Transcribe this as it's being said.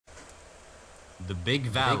The big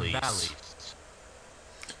valleys.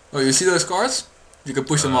 Oh, you see those cards? You can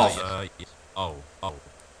push them off. Oh.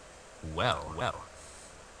 Well.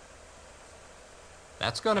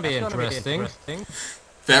 That's gonna be interesting.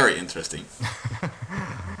 Very interesting.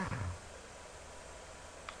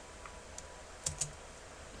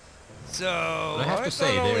 So, I have to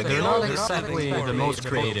say, they're not exactly the most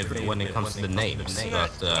creative when it comes to the names,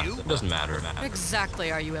 but it doesn't matter. What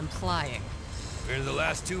exactly are you implying? We're the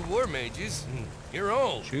last two war mages. You're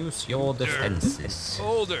old. Choose your defenses.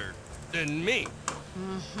 Older than me.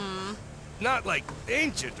 Not like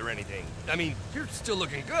ancient or anything. I mean, you're still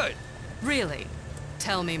looking good. Really?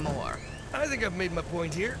 Tell me more. I think I've made my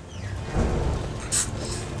point here.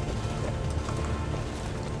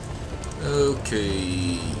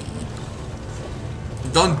 Okay.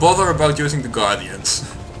 Don't bother about using the guardians.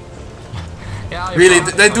 Yeah, really,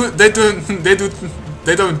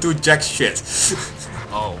 they don't do jack shit.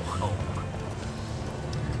 Oh.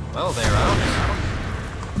 Well, they're out.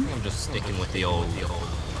 I think I'm just sticking with the old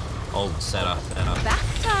setup. Back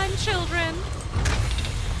time, children.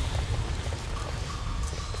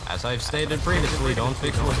 As I've stated previously, don't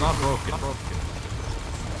fix what's not broken.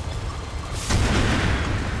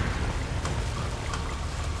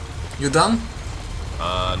 You done?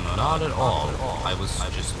 Not at all. I was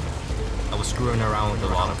screwing around with a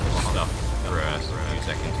lot of stuff for a few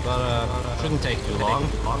seconds, but shouldn't take too long.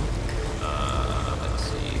 Let's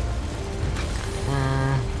see.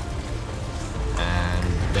 And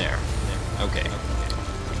there. Okay.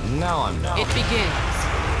 Now I'm done. It begins.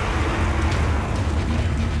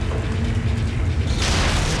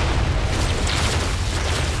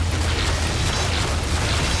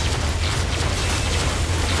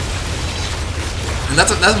 And let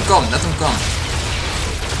them come, let them come.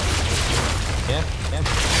 Yeah.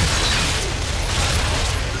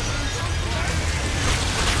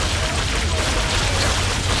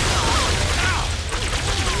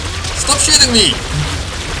 Stop shooting me!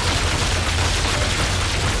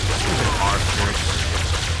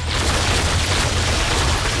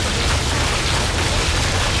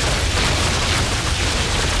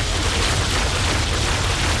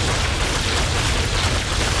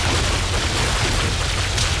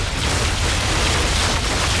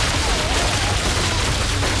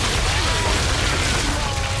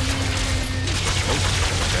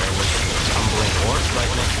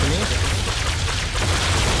 Right next to me.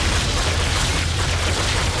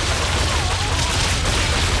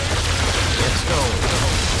 Let's go.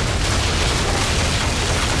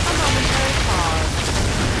 A momentary pause.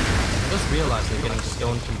 I just realized that getting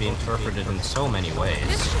stone can be interpreted in so many ways.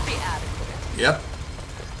 This should be adequate. Yep.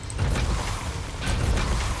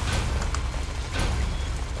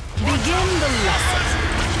 Begin the lesson.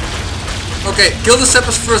 Okay, kill the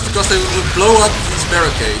sappers first because they will blow up these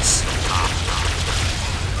barricades.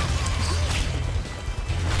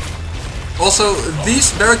 Also,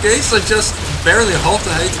 these barricades are just barely half the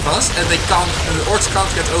height of us, and the orcs can't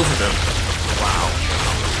get over them. Wow.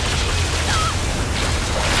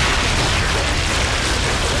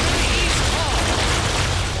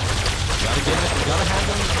 Gotta have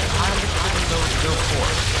them those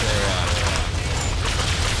forts. They're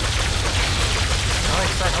not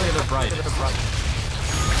exactly the brightest.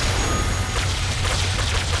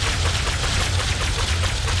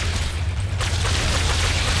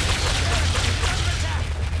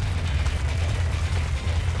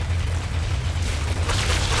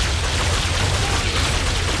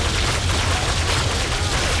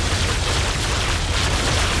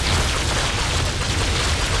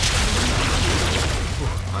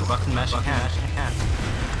 Button mashing hand.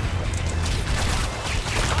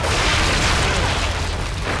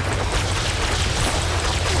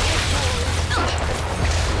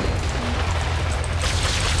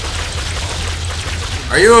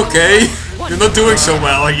 Are you okay? You're not doing so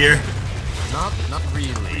well here. Not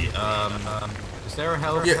really. Is there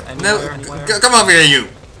help? Yeah, anywhere? Come over here, you.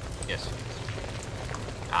 Yes.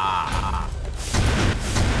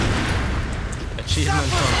 Achievement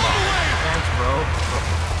unlocked. Thanks, bro.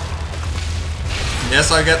 Yes,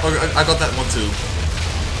 I got that one too.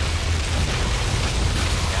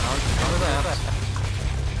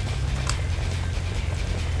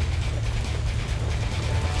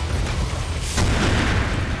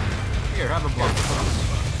 Here, have a blunt.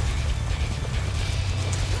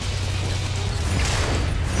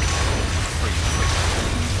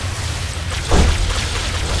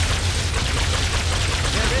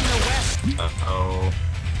 Uh-oh.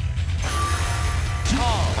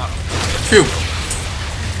 Phew.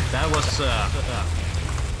 That was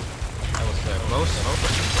close.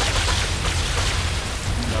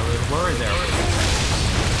 No, we were there.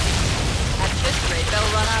 At this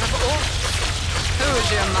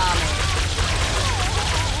your mommy.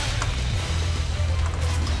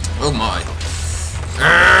 Oh my.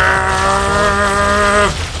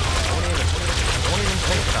 Don't even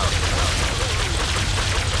think about it.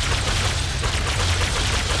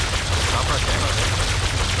 Stop right there.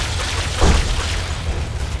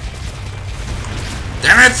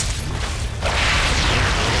 Damn it!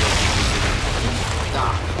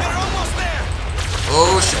 They're almost there!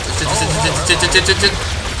 Oh shit.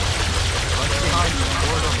 What's behind the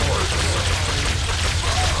border horse?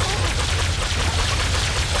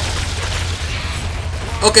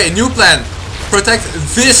 Okay, new plan. Protect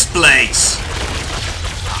this place.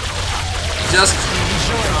 Just...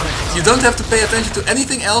 You don't have to pay attention to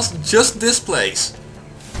anything else, just this place.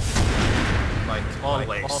 Like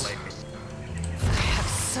always. I have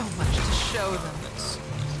so much to show them.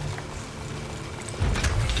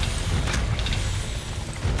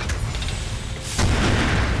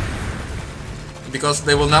 Because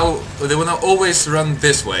they will now always run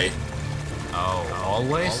this way. Oh,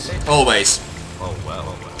 always? Always. Oh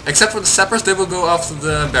well. Except for the sappers, they will go after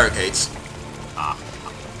the barricades. Ah.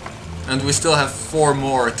 And we still have 4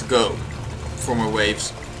 more to go. 4 more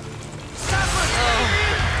waves. Oh,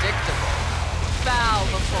 predictable. Bow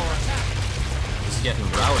before. It's getting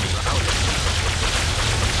rowdy.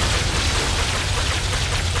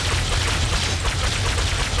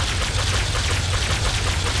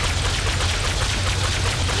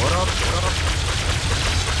 What up? What up?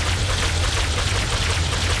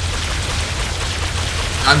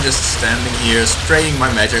 I'm just standing here, spraying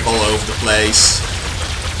my magic all over the place.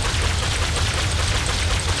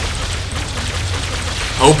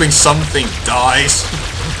 Hoping something dies.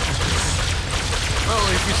 Well,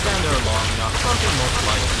 if you stand there long enough, something most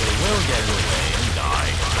likely will get in the way and die.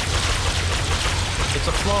 It's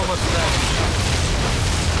a flawless strategy.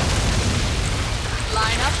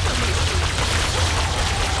 Line up for me, please.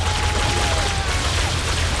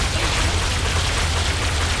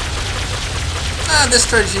 This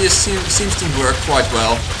strategy seems to work quite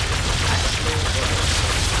well.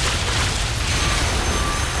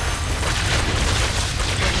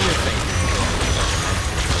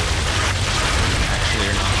 Actually,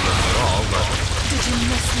 you're not good at all, but Did you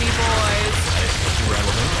miss me, boys? it's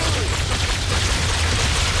relevant.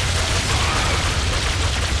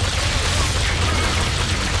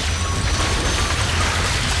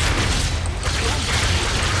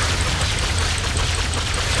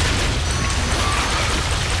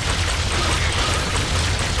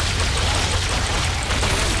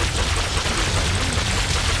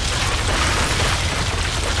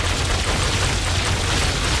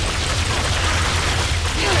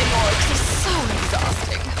 Killing orcs is so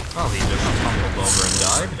exhausting. Oh, he just tumbled over and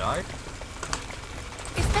died.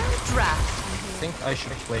 Is there a draft in I here? think I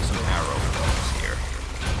should play some arrow bows here.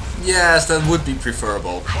 Yes, that would be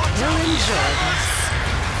preferable. You'll enjoy this.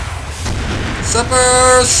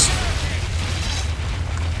 Sappers!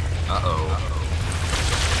 Uh-oh.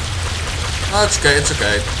 Oh, it's okay, it's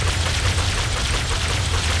okay.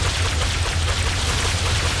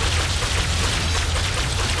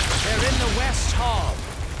 They're in the West Hall.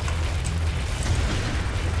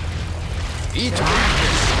 Eat More!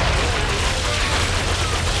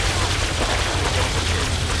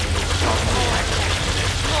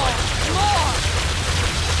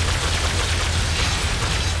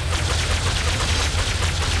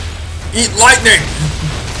 Eat lightning!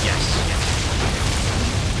 Yes.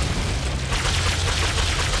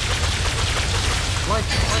 Like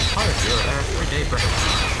hard, you're everyday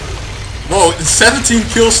breakfast. Whoa, 17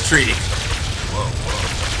 kill streak! Whoa.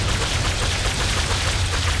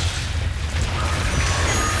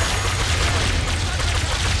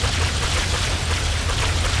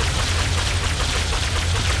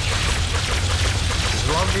 There's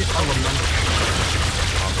a lot of these elemental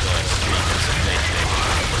on the streets lately.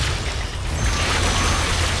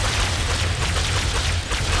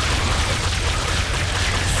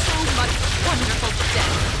 So much wonderful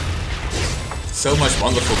death. So much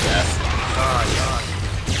wonderful death.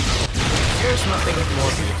 There's nothing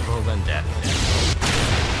more beautiful than death.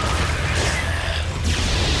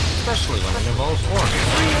 Especially when it involves orcs.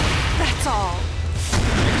 That's all.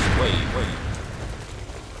 Next wave.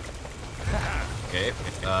 Okay,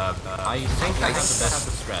 I think I have the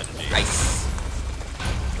best strategy.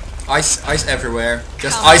 Ice everywhere.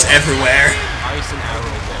 Just ice everywhere. Ice and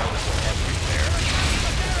arrow balls everywhere.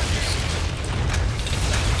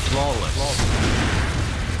 Flawless.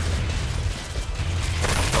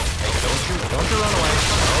 Oh, hey, don't you run away.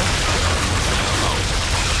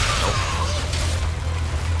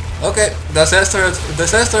 No. Okay,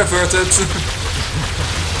 disaster averted.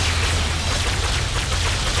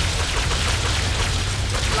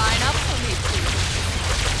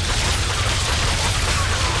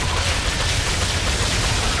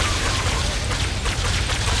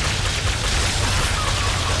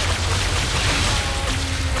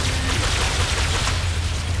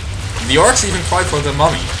 The orcs even cry for the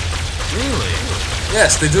mummy. Really?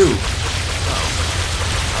 Yes, they do. I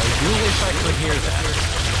do wish I could hear that.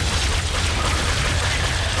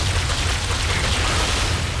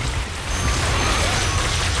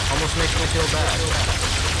 Almost makes me feel bad.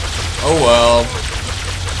 Oh well.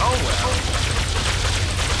 Oh well.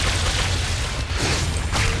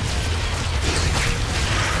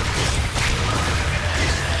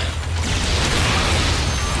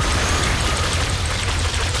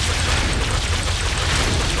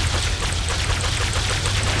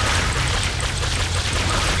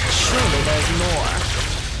 Surely there's more.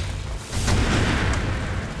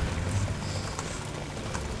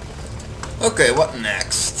 Okay, what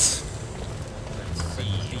next?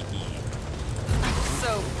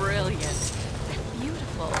 So brilliant.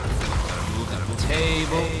 Beautiful. Move that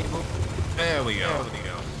table. There we go.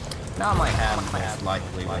 Now my hand most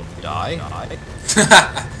likely will die. I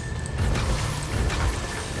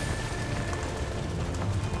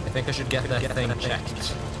think I should get that thing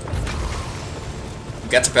checked.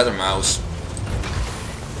 Get a better mouse.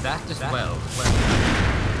 That as well.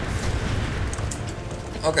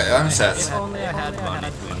 Okay, I'm set. If only I had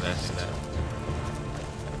money to invest.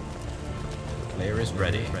 Player is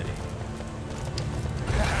ready. Let's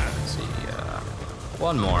see,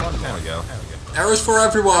 one more. There we go. Arrows for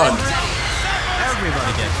everyone!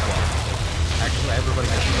 Everybody gets one. Actually, everybody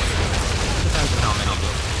gets one. Depends on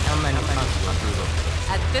how many times you go through them.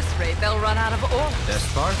 At this rate, they'll run out of ore. Best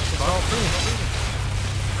part, it's all free.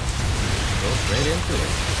 Go straight into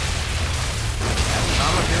it. At the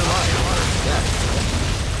time of your life. Yes.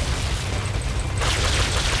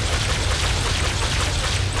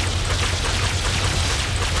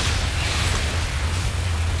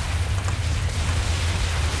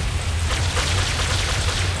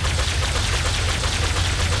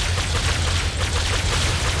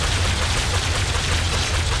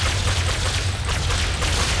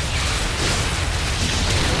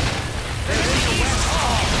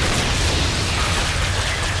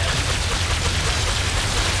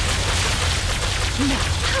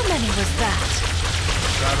 How many was that?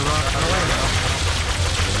 Try to run away now.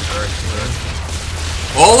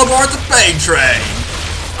 All aboard the pain train!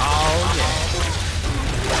 Oh yeah.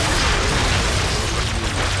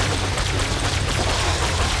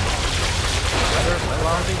 Weather's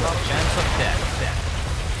cloudy, chance of death.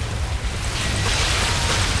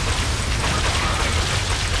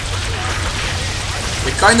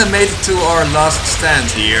 We kinda made it to our last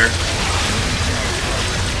stand here.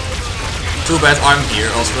 Too bad I'm here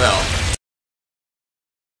as well.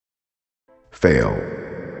 Fail.